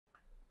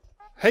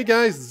Hey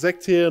guys,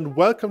 Zect here and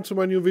welcome to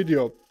my new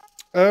video.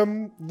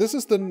 This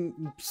is the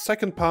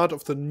second part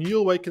of the new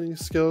awakening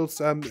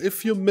skills.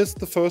 If you missed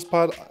the first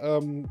part,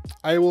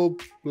 I will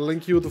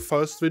link you the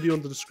first video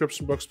in the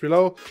description box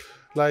below.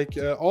 Like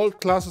all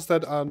classes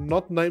that are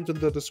not named in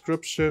the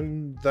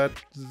description that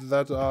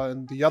are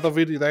in the other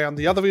video, they are in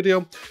the other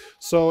video.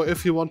 So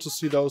if you want to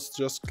see those,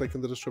 just click in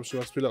the description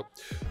box below.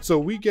 So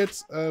we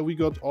got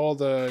all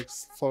the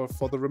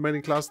for the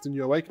remaining class, the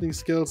new awakening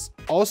skills.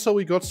 Also,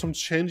 we got some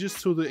changes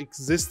to the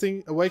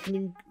existing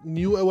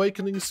new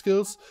awakening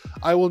skills.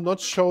 I will not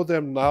show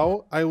them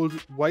now. I will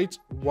wait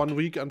 1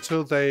 week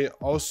until they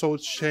also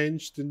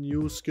change the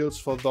new skills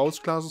for those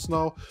classes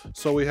now.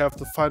 So we have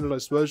the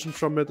finalized version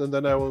from it, and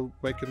then I will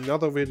make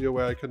another video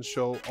where I can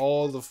show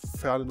all the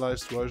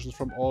finalized versions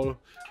from all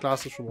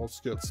classes, from all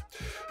skills.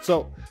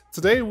 So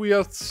today we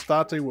are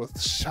starting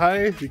with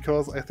Shai,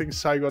 because I think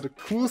Shai got a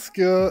cool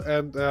skill,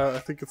 and I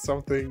think it's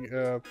something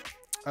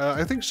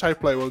I think Shai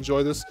player will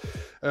enjoy this.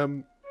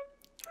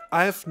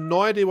 I have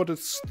no idea what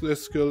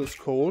this skill is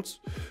called.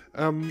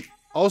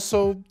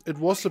 Also, it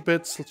was a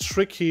bit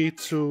tricky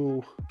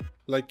to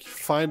like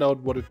find out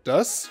what it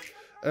does.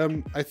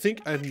 I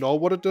think I know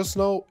what it does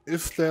now.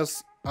 If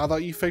there's other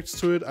effects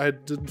to it I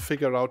didn't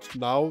figure out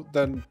now,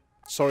 then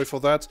sorry for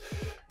that.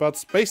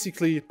 But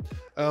basically,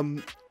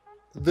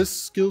 this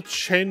skill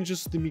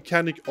changes the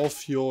mechanic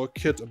of your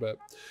kit a bit.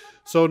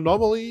 So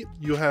normally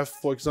you have,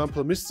 for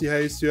example, Misty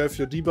Haste, you have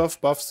your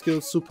debuff, buff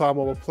skill, super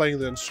armor while playing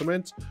the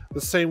instrument.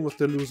 The same with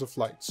the elusive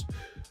light.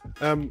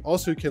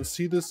 Also, you can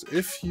see this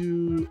if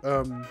you,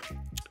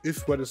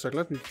 wait a sec,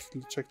 let me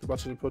check the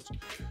button input.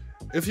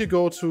 If you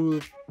go to,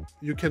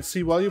 you can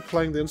see while you're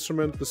playing the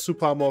instrument, the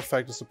super armor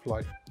effect is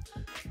applied.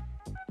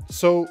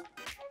 So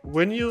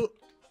when you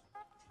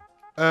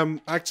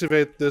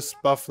activate this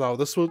buff now,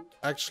 this will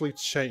actually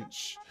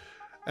change.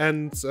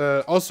 And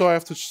also I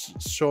have to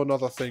show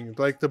another thing,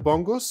 like the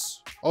bongos,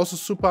 also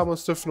super armor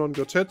stiffen on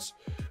good hit,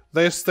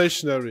 they're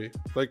stationary,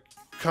 like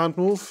can't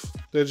move,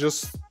 they're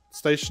just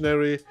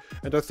stationary,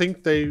 and I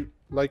think they,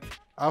 like,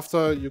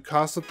 after you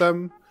casted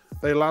them,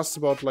 they last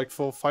about like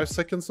for 5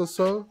 seconds or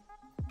so,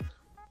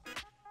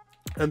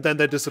 and then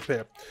they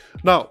disappear.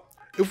 Now,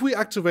 if we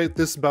activate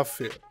this buff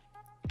here,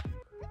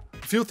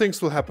 a few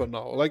things will happen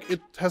now. Like,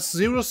 it has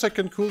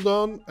 0-second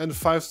cooldown and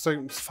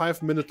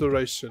 5-minute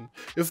duration.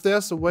 If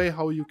there's a way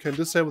how you can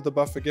disable the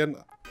buff again,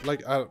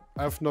 like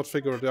I've not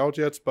figured it out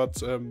yet,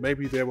 but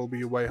maybe there will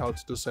be a way how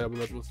to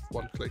disable it with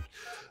one click.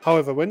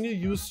 However, when you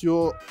use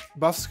your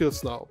buff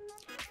skills now,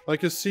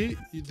 like you see,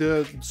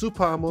 the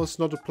super armor is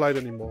not applied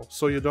anymore.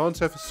 So you don't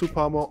have a super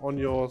armor on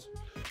your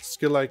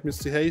skill like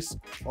Misty Haste,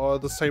 or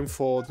the same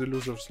for the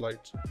elusive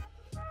light.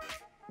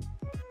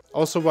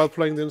 Also, while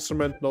playing the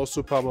instrument, no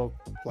super armor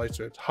applied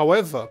to it.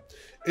 However,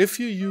 if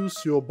you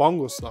use your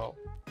bongos now,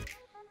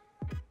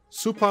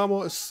 super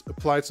armor is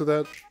applied to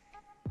that,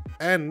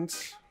 and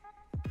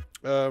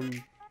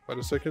wait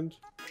a second,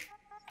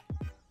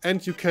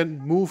 and you can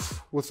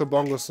move with the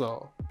bongos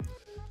now.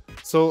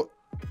 So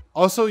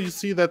also you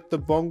see that the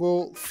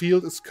bongo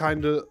field is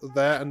kind of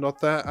there and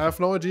not there. I have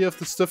no idea if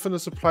the stiffen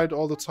is applied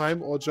all the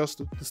time or just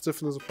the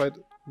stiffen is applied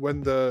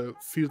when the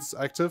field is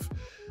active.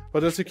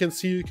 But as you can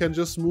see, you can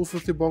just move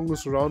with the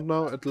bongos around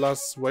now. It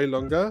lasts way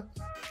longer.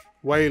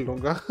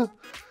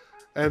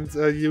 And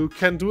you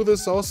can do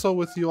this also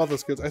with your other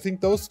skills. I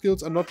think those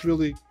skills are not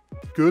really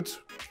good.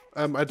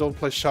 I don't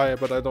play Shai,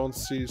 but I don't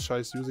see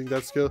Shai's using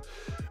that skill.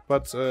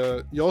 But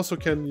you also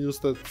can use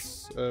that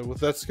with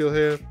that skill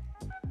here.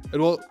 It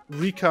will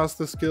recast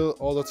the skill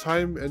all the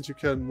time, and you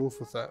can move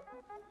with that.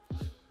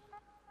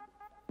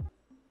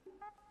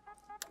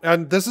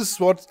 And this is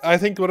what I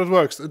think what it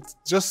works. It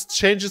just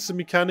changes the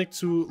mechanic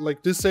to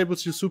like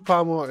disables your super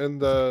armor in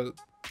the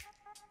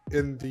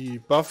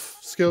buff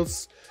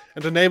skills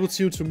and enables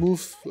you to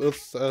move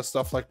with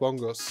stuff like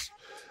bongos.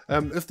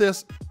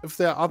 If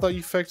there are other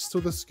effects to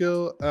the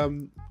skill,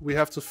 we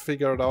have to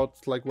figure it out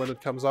like when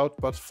it comes out.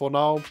 But for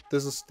now,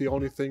 this is the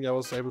only thing I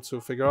was able to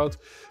figure out.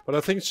 But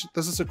I think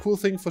this is a cool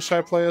thing for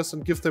Shai players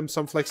and give them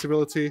some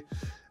flexibility.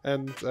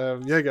 And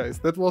yeah, guys,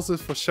 that was it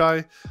for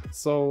Shai.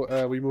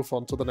 So we move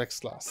on to the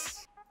next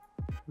class.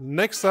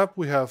 Next up,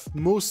 we have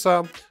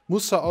Musa.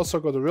 Musa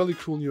also got a really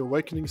cool new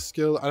awakening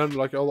skill. I don't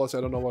like all those.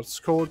 I don't know what it's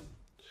called.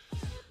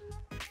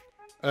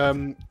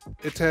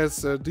 It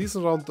has a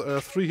decent round,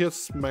 3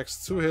 hits,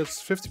 max 2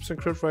 hits, 50%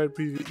 crit rate,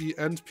 PvE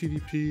and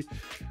PvP,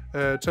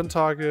 10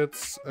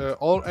 targets,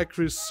 all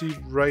accuracy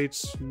rate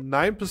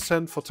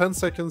 9% for 10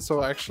 seconds,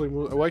 so actually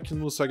Awakened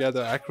Musa get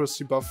an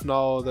accuracy buff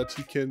now that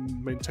he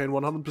can maintain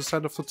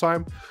 100% of the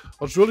time,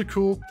 which is really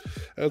cool.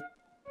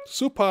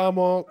 Super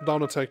armor,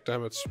 down attack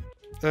damage.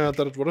 That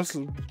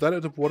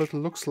is what it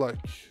looks like.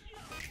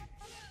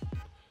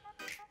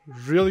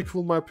 Really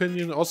cool in my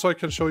opinion. Also, I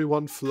can show you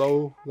one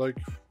flow, like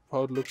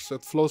how it looks.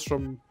 It flows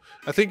from,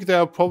 I think there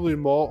are probably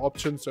more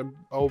options, and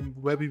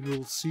maybe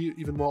we'll see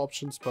even more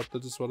options, but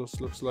that is what it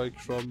looks like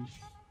from.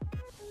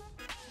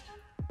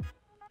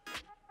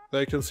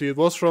 There you can see it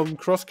was from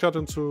crosscut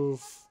into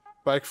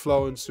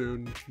backflow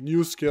into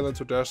new skill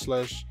into dash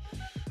slash.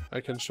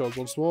 I can show it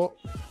once more.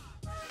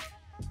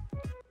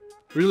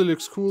 Really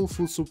looks cool,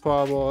 full super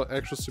armor,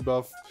 accuracy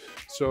buff.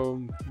 So,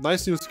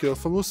 nice new skill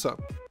for Musa.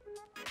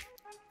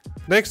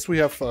 Next we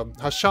have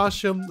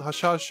Hashashin.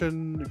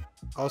 Hashashin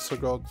also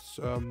got,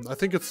 I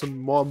think it's a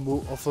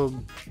more of a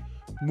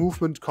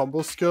movement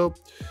combo skill.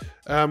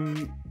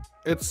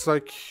 It's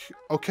like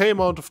okay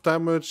amount of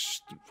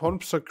damage,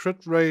 100%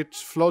 crit rate,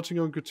 floating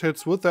on good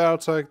hits with the air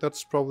attack.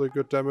 That's probably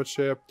good damage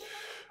here.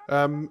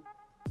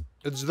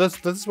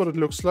 That's what it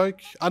looks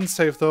like.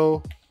 Unsafe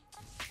though.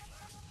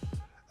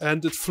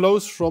 And it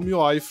flows from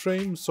your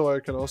iframe, so I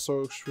can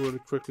also really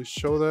quickly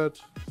show that.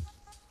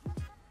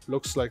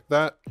 Looks like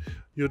that.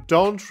 You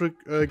don't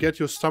get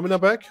your stamina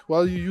back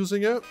while you're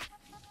using it,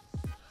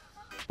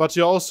 but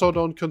you also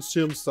don't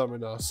consume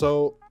stamina.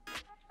 So,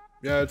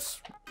 yeah,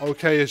 it's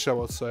okay-ish, I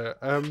would say.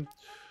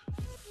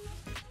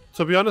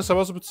 To be honest, I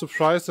was a bit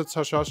surprised that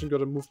Hashashin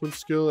got a movement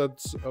skill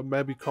and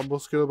maybe combo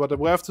skill, but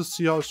we have to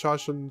see how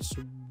Hashashin's,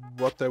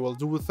 what they will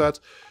do with that.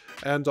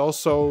 And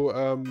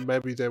also,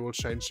 maybe they will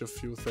change a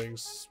few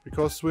things.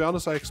 Because, to be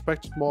honest, I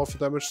expected more of a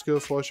damage skill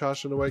for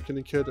Hashashin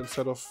Awakening Kit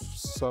instead of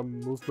some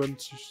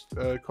movement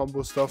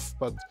combo stuff.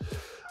 But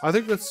I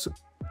think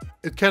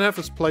it can have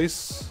its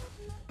place.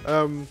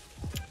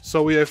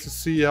 So we have to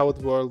see how it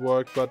will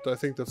work, but I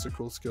think that's a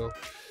cool skill.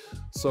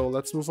 So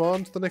let's move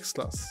on to the next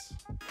class.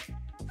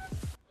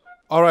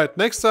 Alright,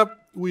 next up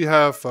we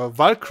have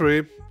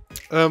Valkyrie.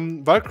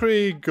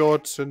 Valkyrie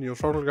got a new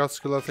Frontal Guard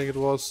skill, I think it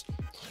was.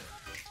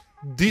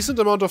 Decent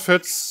amount of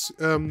hits,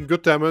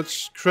 good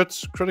damage,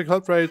 critical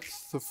hit rate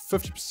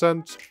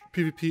 50%,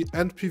 PvP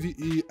and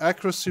PvE,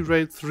 accuracy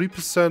rate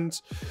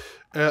 3%,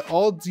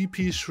 all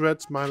DP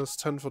shred minus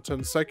 10 for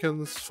 10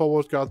 seconds,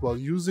 forward guard while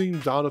using,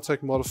 down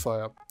attack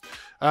modifier.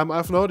 I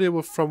have no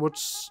idea from which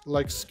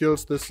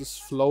skills this is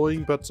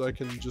flowing, but I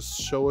can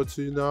just show it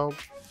to you now.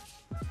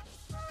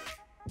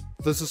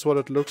 This is what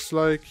it looks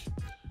like.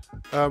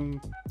 I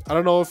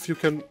don't know if you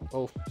can,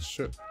 oh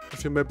shit,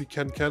 if you maybe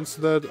can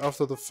cancel that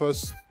after the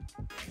first.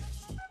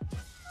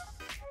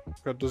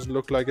 That doesn't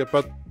look like it,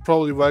 but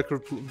probably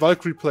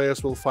Valkyrie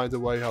players will find a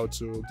way how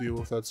to deal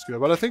with that skill.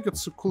 But I think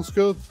it's a cool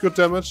skill, good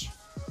damage.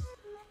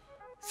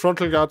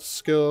 Frontal guard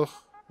skill,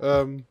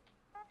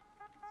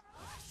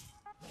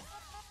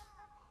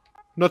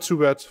 not too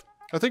bad.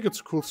 I think it's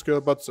a cool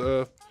skill, but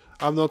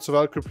I'm not a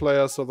Valkyrie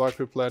player, so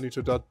Valkyrie player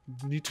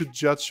need to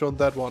judge on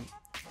that one.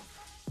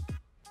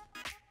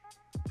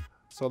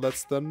 So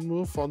let's then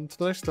move on to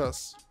the next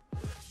class.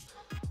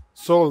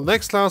 So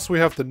next class we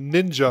have the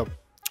Ninja.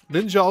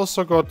 Ninja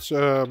also got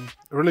a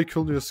really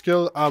cool new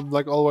skill.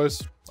 Like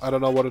always, I don't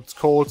know what it's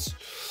called.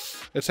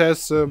 It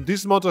has a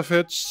decent amount of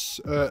hits,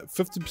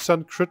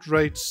 50% crit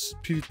rate,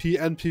 PvP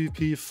and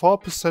PvP,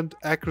 4%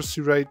 accuracy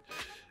rate,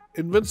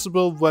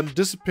 invincible when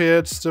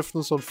disappeared,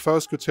 stiffness on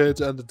first good hit,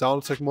 and the down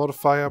attack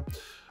modifier.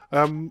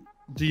 The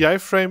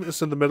iframe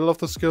is in the middle of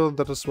the skill, and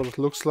that is what it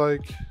looks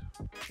like.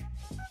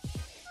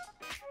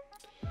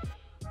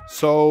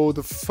 So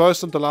the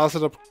first and the last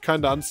setup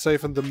kind of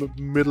unsafe, and the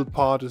middle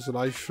part is an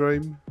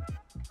iframe.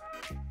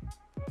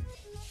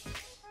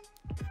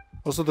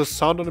 Also, the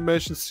sound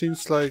animation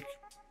seems to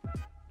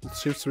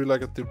be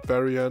like at the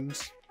very end.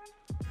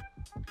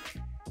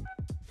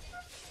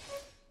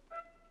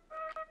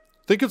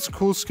 I think it's a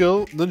cool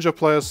skill. Ninja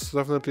players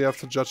definitely have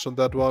to judge on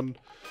that one.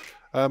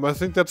 I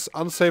think that's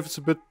unsafe. It's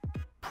a bit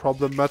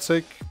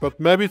problematic, but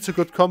maybe it's a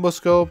good combo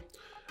skill.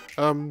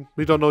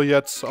 We don't know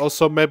yet.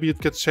 Also, maybe it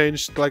gets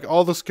changed. Like,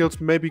 all the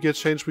skills maybe get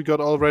changed. We got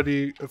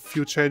already a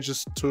few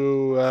changes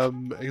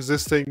to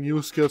existing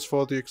new skills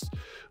for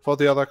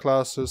the other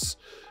classes,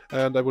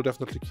 and I will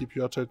definitely keep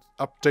you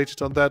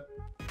updated on that.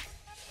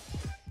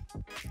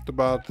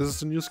 But this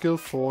is a new skill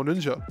for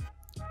Ninja.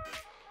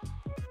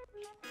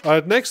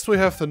 Alright, next we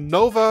have the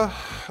Nova.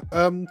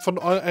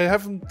 I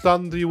haven't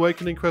done the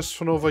Awakening quest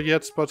for Nova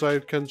yet, but I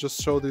can just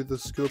show you the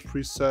skill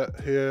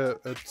preset here.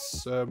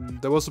 It's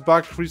there was a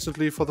bug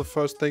recently for the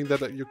first thing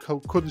that you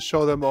couldn't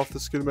show them off the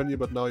skill menu,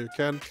 but now you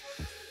can.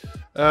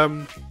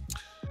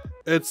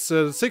 It's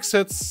 6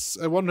 hits,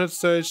 1 hit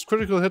stage,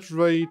 critical hit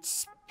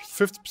rate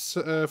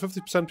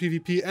 50%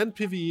 PvP and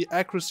PvE,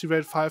 accuracy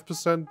rate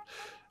 5%.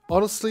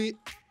 Honestly,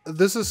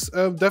 this is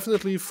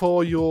definitely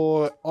for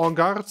your on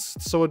guard,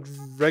 so it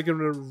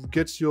regularly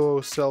gets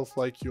yourself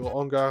like your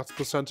on guard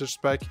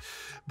percentage back.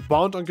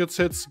 Bound on good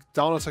hits,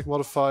 down attack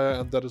modifier,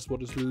 and that is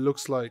what it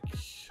looks like.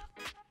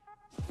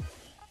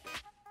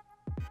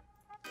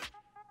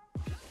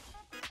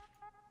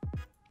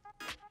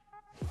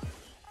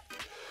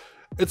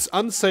 It's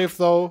unsafe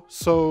though,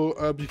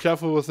 so be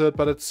careful with it,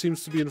 but it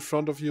seems to be in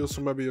front of you,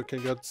 so maybe you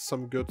can get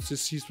some good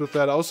CCs with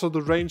that. Also,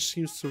 the range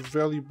seems to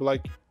really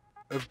like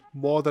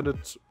more than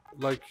it,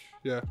 like,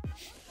 yeah.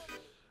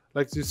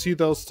 Like, you see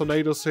those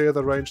tornadoes here,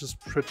 the range is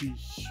pretty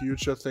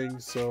huge, I think.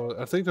 So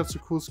I think that's a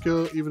cool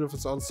skill, even if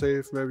it's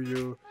unsafe. Maybe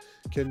you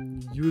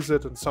can use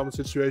it in some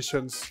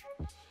situations.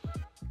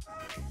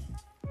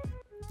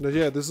 But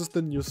yeah, this is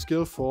the new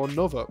skill for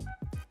Nova.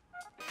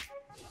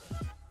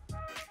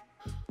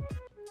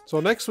 So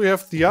next we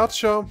have the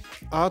Archer.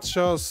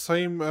 Archer,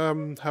 same,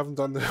 haven't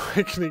done the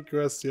Awakening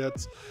quest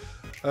yet,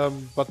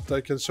 but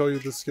I can show you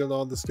the skill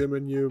now on the skill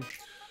menu.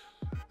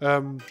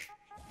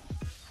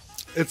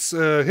 It's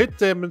hit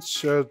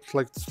damage,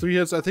 like 3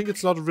 hits. I think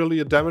it's not really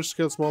a damage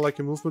skill, it's more like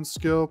a movement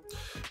skill.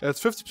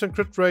 It's 50%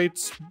 crit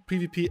rate,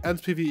 PvP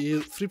and PvE,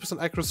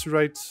 3% accuracy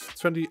rate,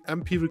 20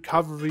 MP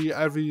recovery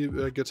every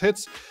good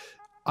hit.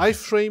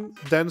 Iframe,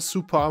 then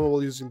super armor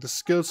while using the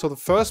skill. So the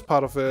first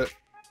part of it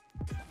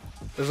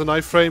is an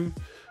iframe.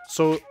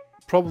 So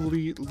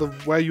probably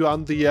where you are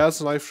on the air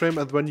is an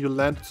iframe, and when you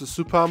land it's a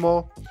super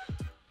armor.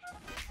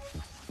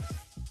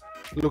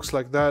 Looks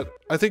like that.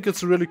 I think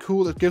it's really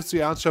cool. It gives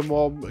the archer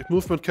more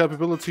movement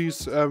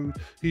capabilities.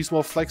 He's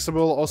more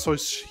flexible. Also,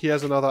 he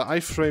has another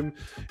iframe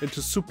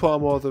into super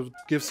armor that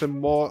gives him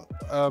more.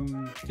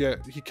 Yeah,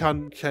 he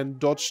can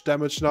dodge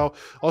damage now.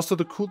 Also,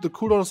 the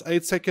cooldown is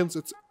 8 seconds.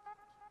 It's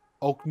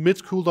mid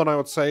cooldown, I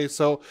would say.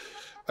 So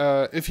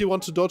if you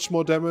want to dodge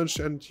more damage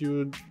and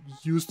you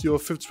used your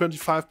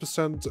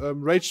 25%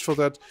 rage for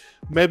that,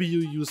 maybe you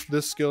use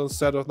this skill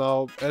instead of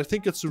now. I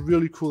think it's a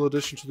really cool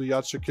addition to the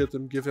archer kit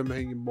and give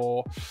him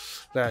more,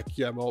 like,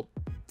 yeah, more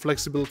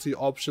flexibility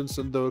options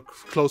in the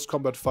close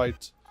combat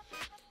fight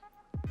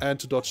and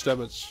to dodge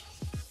damage.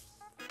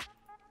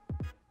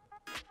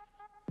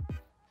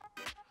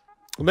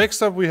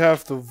 Next up we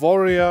have the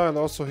Warrior, and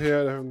also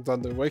here I haven't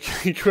done the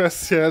Awakening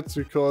quest yet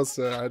because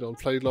I don't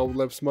play global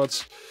labs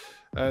much.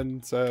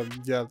 And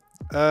yeah,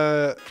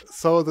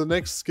 so the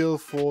next skill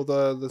for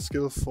the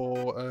skill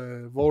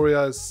for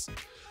Warrior is,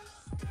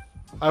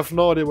 I have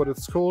no idea what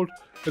it's called.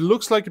 It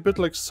looks like a bit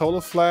like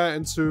Solar Flare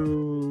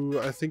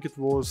into, I think it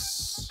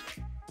was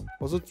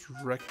it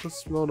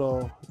Reckless?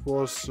 No, it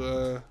was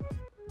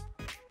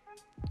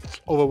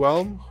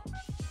Overwhelm.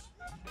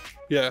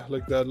 Yeah,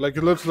 like that. Like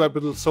it looks like a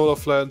little Solar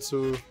Flare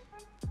into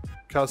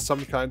cast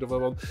some kind of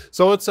overwhelm.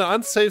 So it's an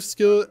unsafe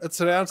skill, it's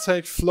an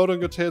unsafe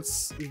floating good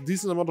hits,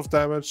 decent amount of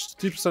damage,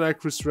 3%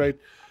 accuracy rate.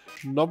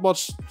 Not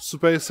much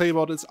to say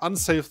about it. It's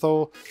unsafe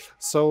though,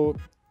 so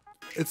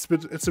it's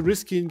a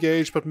risky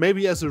engage, but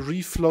maybe as a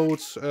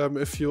refloat,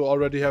 if you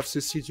already have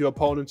CC'd your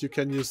opponent, you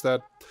can use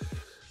that.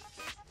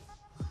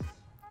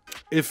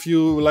 If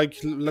you, like,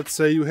 let's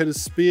say you hit a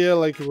spear,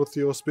 like with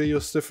your spear you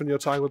stiffen your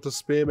target with the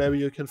spear, maybe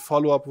you can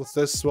follow up with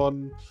this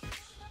one.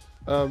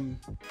 I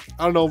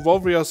don't know,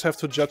 warriors have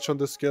to judge on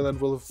this skill and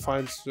will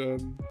find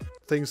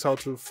things how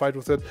to fight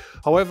with it.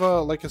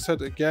 However, like I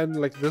said again,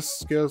 like this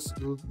skill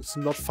is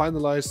not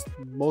finalized.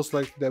 Most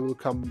likely there will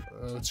come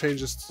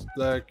changes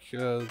like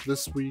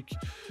this week,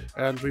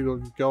 and we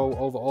will go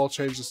over all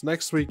changes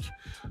next week.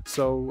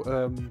 So,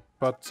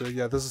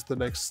 yeah, this is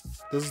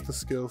the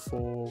skill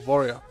for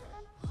warrior.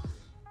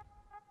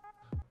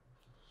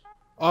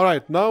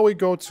 Alright, now we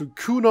go to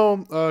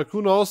Kuno.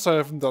 Kuno also I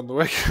haven't done the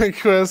Awakening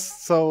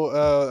quest,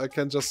 so I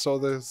can just show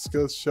the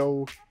skills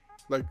show,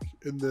 like,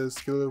 in the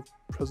skill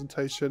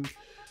presentation.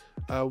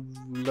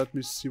 Let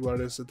me see where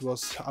it is. It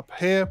was up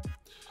here.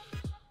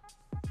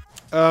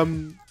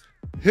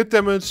 Hit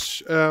damage,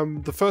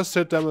 the first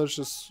hit damage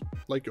is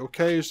like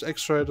okay,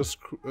 extra hit is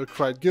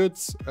quite good,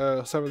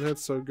 7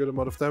 hits, so a good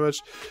amount of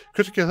damage.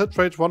 Critical hit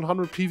rate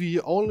 100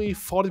 PvE only,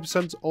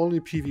 40% only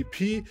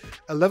PvP,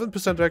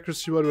 11%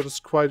 accuracy rate, which is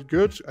quite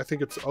good. I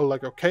think it's all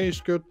like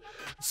okay-ish good.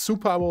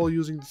 Super armor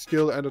using the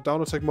skill and a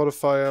down attack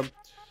modifier,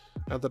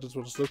 and that is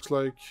what it looks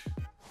like.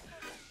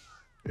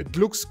 It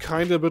looks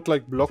kind of a bit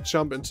like block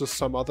jump into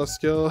some other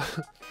skill.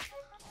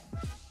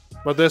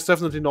 But there's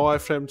definitely no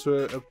iframe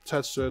to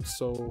attach to it,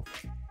 so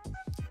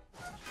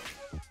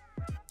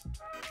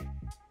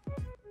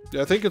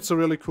yeah, I think it's a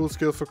really cool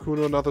skill for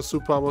Kuno, another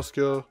super armor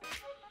skill.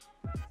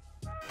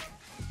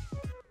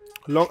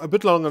 A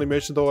bit long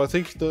animation though. I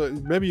think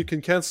maybe you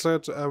can cancel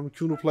it.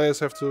 Kuno players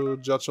have to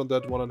judge on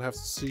that one and have to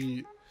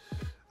see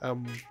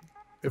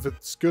if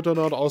it's good or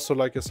not. Also,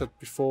 like I said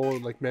before,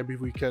 like maybe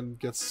we can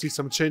see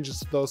some changes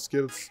to those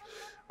skills.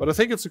 But I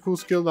think it's a cool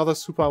skill, another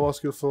super armor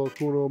skill for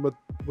Kuno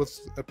with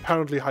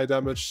apparently high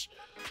damage.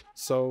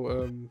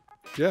 So,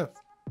 yeah.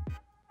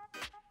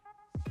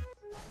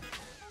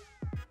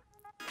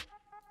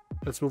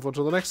 Let's move on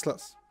to the next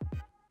class.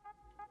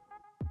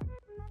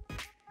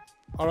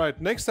 Alright,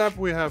 next up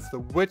we have the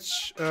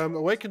Witch.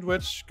 Awakened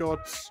Witch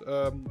got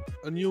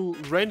a new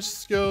range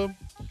skill.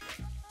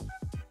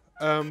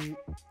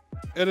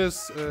 It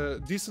is a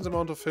decent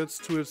amount of hits,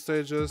 2 hit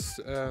stages,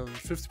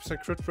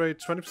 50% crit rate,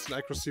 20%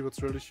 accuracy,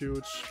 what's really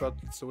huge, but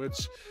it's a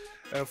witch.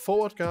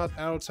 Forward guard,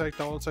 air attack,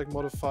 down attack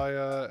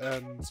modifier,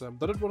 and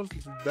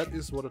that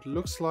is what it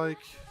looks like.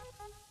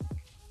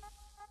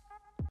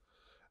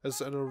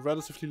 It's a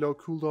relatively low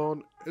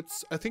cooldown.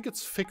 I think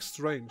it's fixed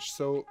range,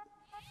 so...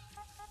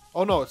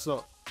 Oh no, it's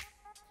not.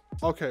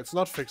 Okay, it's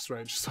not fixed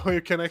range, so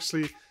you can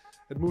actually...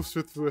 It moves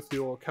with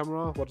your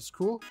camera, what is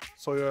cool.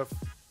 So you have...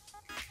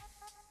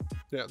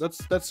 Yeah,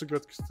 that's a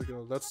good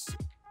skill. That's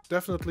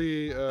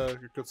definitely a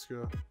good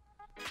skill.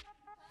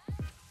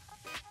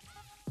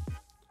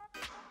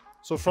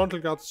 So frontal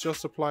guard's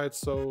just applied,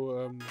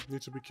 so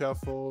need to be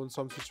careful in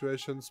some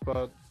situations,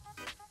 but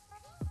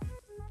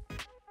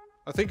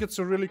I think it's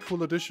a really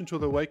cool addition to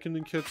the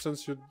Awakening kit,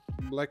 since you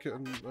like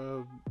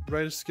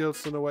range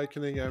skills in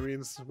Awakening. I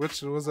mean,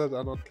 Witch and Wizard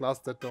are not class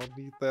that don't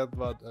need that,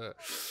 but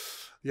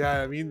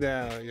yeah, I mean,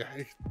 yeah, yeah,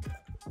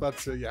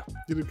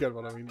 you do get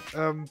what I mean.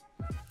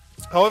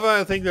 However,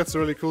 I think that's a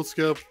really cool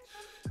skill,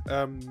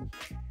 and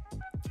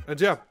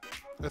yeah,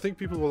 I think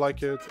people will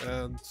like it,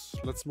 and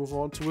let's move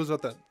on to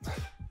Wizard then.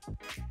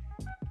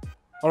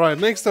 Alright,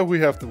 next up we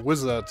have the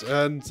Wizard,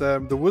 and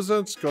the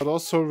Wizard's got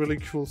also a really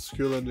cool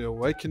skill in the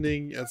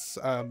Awakening. It's,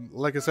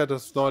 like I said, I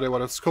have no idea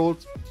what it's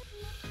called.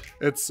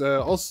 It's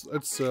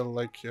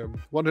like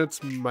 1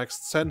 hit,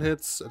 max 10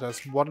 hits. It has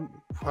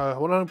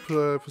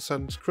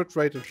 100% crit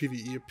rate in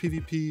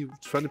PvP,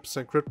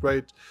 20% crit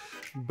rate,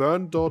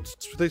 burn dot,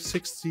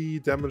 60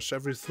 damage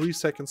every 3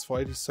 seconds for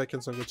 80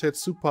 seconds, and rotate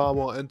super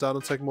armor and down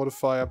attack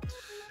modifier.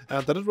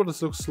 And that is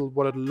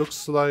what it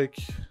looks like.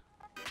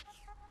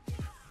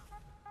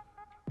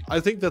 I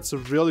think that's a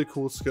really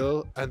cool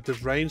skill, and the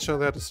range on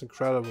that is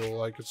incredible.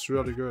 Like, it's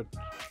really good.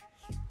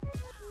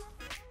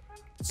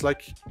 It's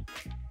like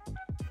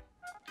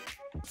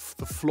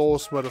the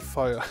floors made of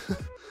fire.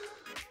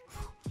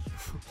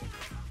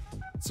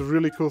 It's a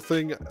really cool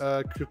thing,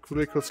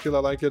 really cool skill. I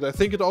like it. I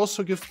think it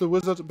also gives the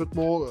Wizard a bit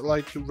more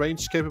like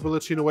range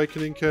capability in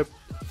Awakening Cap.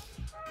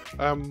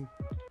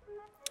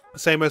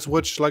 Same as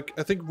Witch. Like,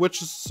 I think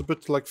Witch is a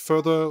bit like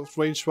further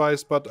range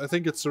wise, but I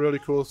think it's a really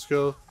cool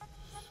skill.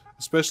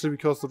 Especially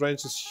because the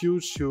range is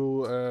huge.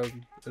 You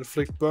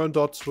inflict burn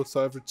dots with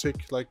every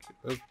tick, like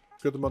a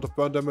good amount of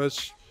burn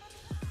damage.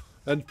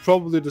 And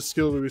probably the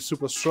skill will be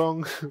super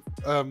strong.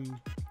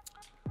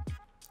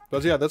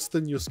 But yeah, that's the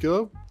new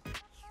skill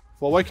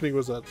for Awakening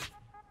Wizard.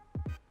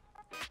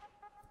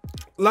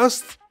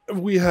 Last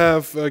we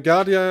have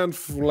Guardia, and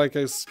like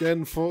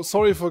again,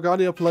 sorry for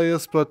Guardia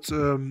players, but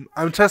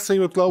I'm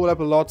testing with Global App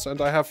a lot, and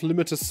I have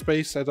limited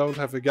space. I don't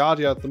have a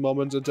Guardia at the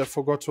moment, and I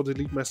forgot to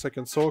delete my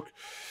second Sorc,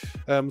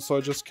 so I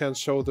just can't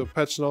show the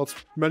patch notes.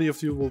 Many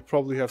of you will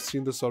probably have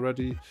seen this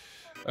already.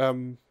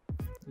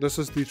 This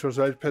is the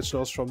translated patch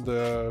notes from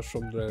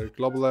the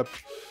Global App.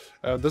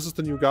 This is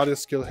the new Guardia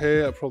skill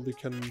here. I probably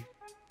can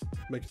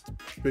make it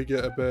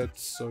bigger a bit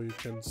so you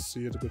can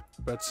see it a bit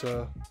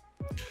better.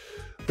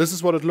 This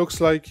is what it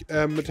looks like.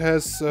 It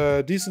has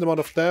a decent amount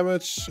of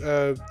damage.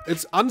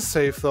 It's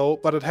unsafe though,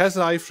 but it has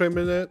an iframe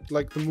in it.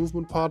 Like the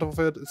movement part of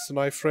it, it's an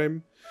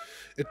iframe.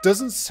 It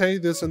doesn't say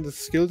this in the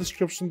skill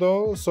description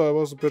though, so I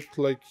was a bit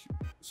like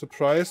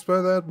surprised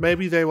by that.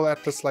 Maybe they will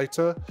add this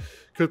later.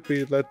 Could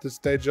be that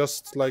they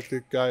just, like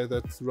the guy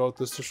that wrote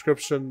this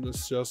description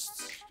is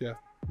just, yeah,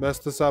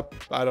 messed this up.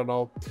 I don't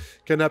know.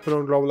 Can happen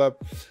on Global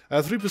App.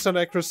 3%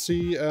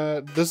 accuracy.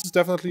 This is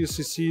definitely a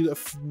CC,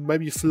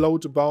 maybe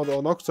float, bound,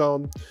 or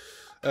knockdown.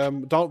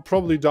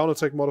 Probably down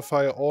attack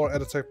modifier or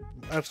add attack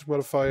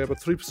modifier, but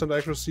 3%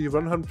 accuracy,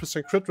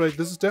 100% crit rate.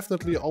 This is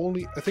definitely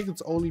only, I think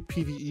it's only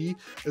PvE.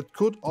 It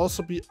could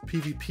also be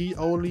PvP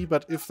only,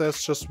 but if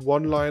there's just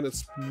one line,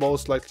 it's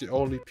most likely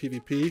only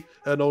PvP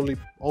and only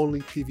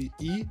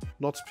PvE,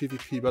 not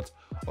PvP. But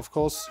of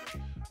course,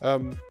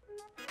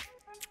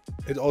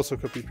 it also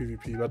could be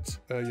PvP. But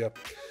yeah,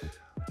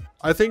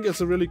 I think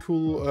it's a really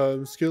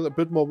cool skill. A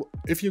bit more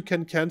if you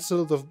can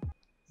cancel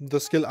the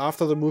skill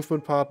after the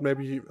movement part.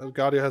 Maybe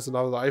Guardia has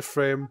another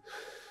iframe.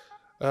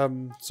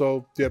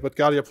 So yeah, but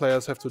Guardia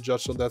players have to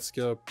judge on that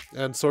skill.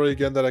 And sorry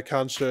again that I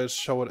can't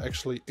show it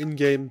actually in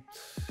game,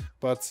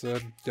 but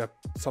yeah,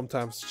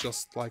 sometimes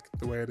just like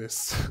the way it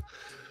is.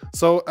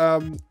 So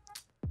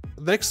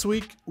next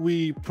week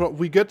we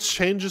get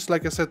changes,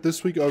 like I said,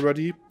 this week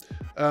already.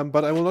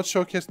 But I will not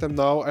showcase them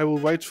now. I will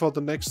wait for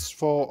the next,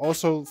 for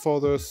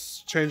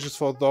the changes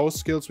for those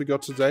skills we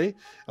got today,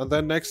 and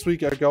then next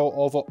week I go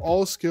over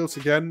all skills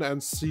again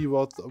and see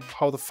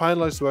how the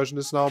finalized version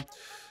is now.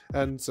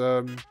 And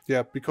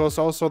yeah, because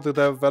also the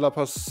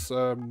developers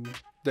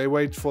they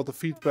wait for the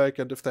feedback,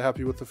 and if they're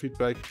happy with the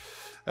feedback,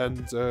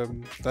 and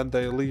then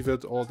they leave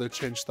it or they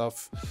change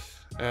stuff.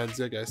 And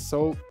yeah, guys.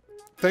 So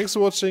thanks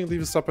for watching.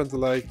 Leave a sub and a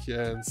like,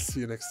 and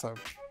see you next time.